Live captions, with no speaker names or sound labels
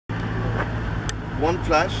one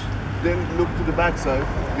flash, then look to the back side,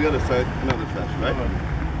 the other side, another flash,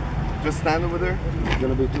 right? Just stand over there. It's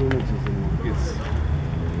gonna be 2 minutes. Yes.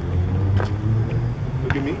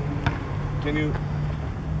 Look at me. Can you?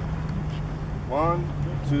 1,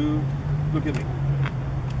 2, look at me.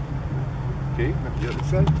 Okay, now the other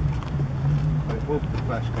side. I hope the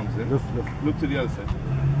flash comes in. Look to the other side.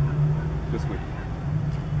 This way.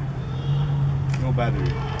 No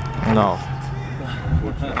battery. No.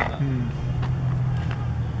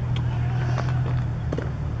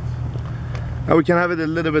 Now we can have it a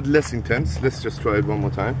little bit less intense. Let's just try it one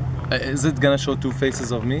more time. Is it gonna show 2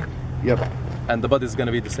 faces of me? Yep. And the body is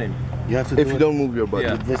gonna be the same? You have to If you don't move your body.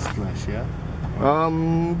 Yeah. with this flash, yeah?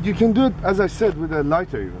 You can do it, as I said, with a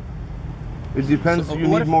lighter even. It depends, So, you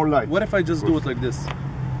what need if- more light. What if I just do it like this?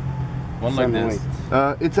 One like Sun this.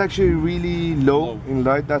 light. It's actually really low Low. in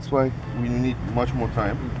light, that's why we need much more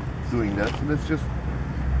time doing that. So let's just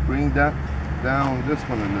bring that down this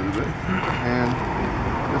one a little bit. And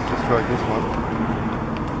let's just try this one.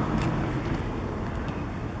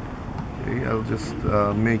 Okay, I'll just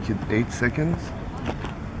make it 8 seconds.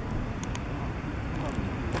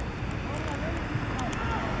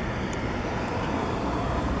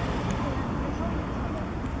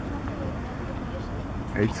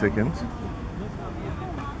 Eight seconds.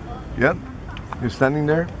 Yep. You're standing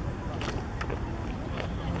there.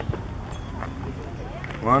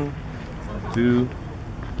 1, 2.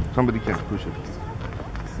 Somebody can push it.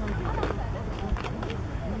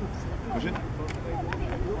 Push it.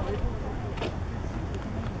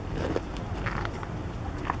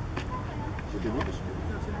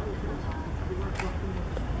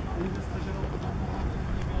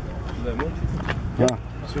 Yeah.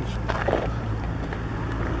 Switch.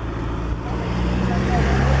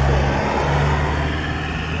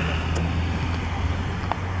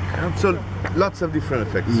 So lots of different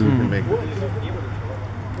effects you can make.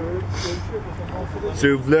 So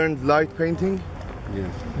you've learned light painting. Yeah.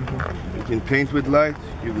 You can paint with light.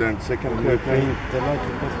 You've learned second layer painting. The light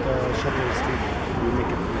will put the shutter speed. We make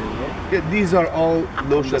it clear, Yeah, these are all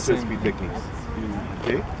low shutter same. speed techniques.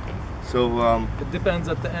 Okay. So It depends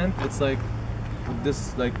at the end. It's like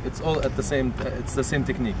this, like it's all at the same. It's the same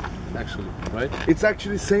technique, actually, right? it's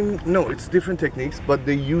actually same. No, it's different techniques, but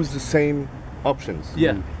they use the same options.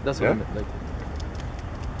 Yeah, that's what Yeah? I meant. Like,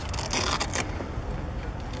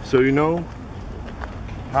 So you know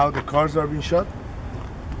how the cars are being shot,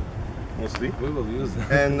 mostly. we will use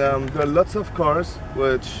that. And there are lots of cars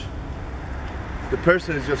which the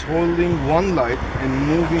person is just holding one light and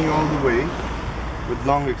moving all the way with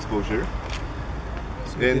long exposure.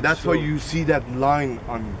 And that's why you see that line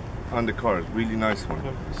on the car. Really nice one.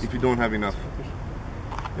 If you don't have enough.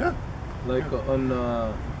 Yeah, Like on.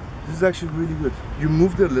 this is actually really good. You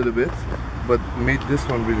moved it a little bit, but made this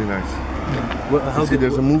one really nice. How see,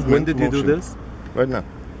 there's a movement, When did you do motion. this? Right now.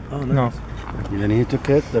 Oh No. yeah? And he took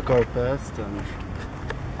it, the car passed, and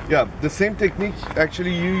Yeah, the same technique.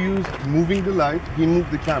 Actually, you used moving the light. He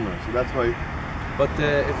moved the camera, so that's why. But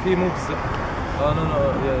if he moves, oh no,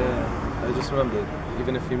 yeah. I just remembered.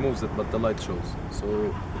 Even if he moves it, but the light shows. So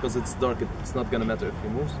because it's dark, it's not gonna matter if he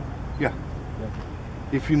moves. Yeah.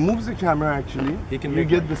 If he moves the camera, actually, He can you make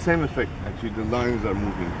get light. the same effect. Actually, the lines are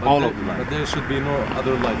moving. But All there, of the lines. But there should be no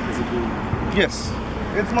other light because it will. Yes,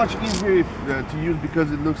 it's much easier to use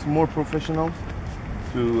because it looks more professional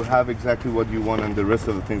to have exactly what you want and the rest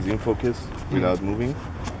of the things in focus without moving.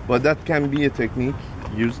 But that can be a technique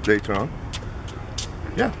used later on.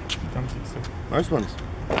 Yeah, nice ones.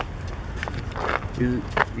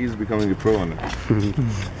 He's becoming a pro on it.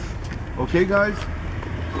 Okay, guys.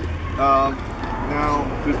 Now,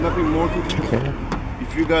 there's nothing more to do.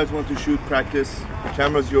 If you guys want to shoot, practice, the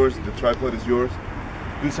camera's yours, the tripod is yours.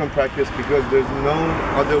 Do some practice because there's no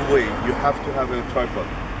other way. You have to have a tripod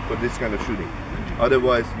for this kind of shooting.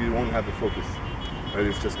 Otherwise, you won't have the focus. Right?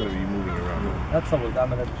 It's just going to be moving around.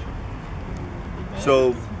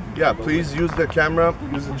 So, yeah, please use the camera,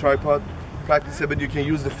 use the tripod, practice a bit. You can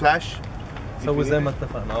use the flash. سوي زي ما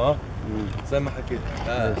اتفقنا زي ما حكيت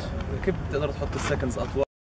كيف بتقدر تحط السكندز اطول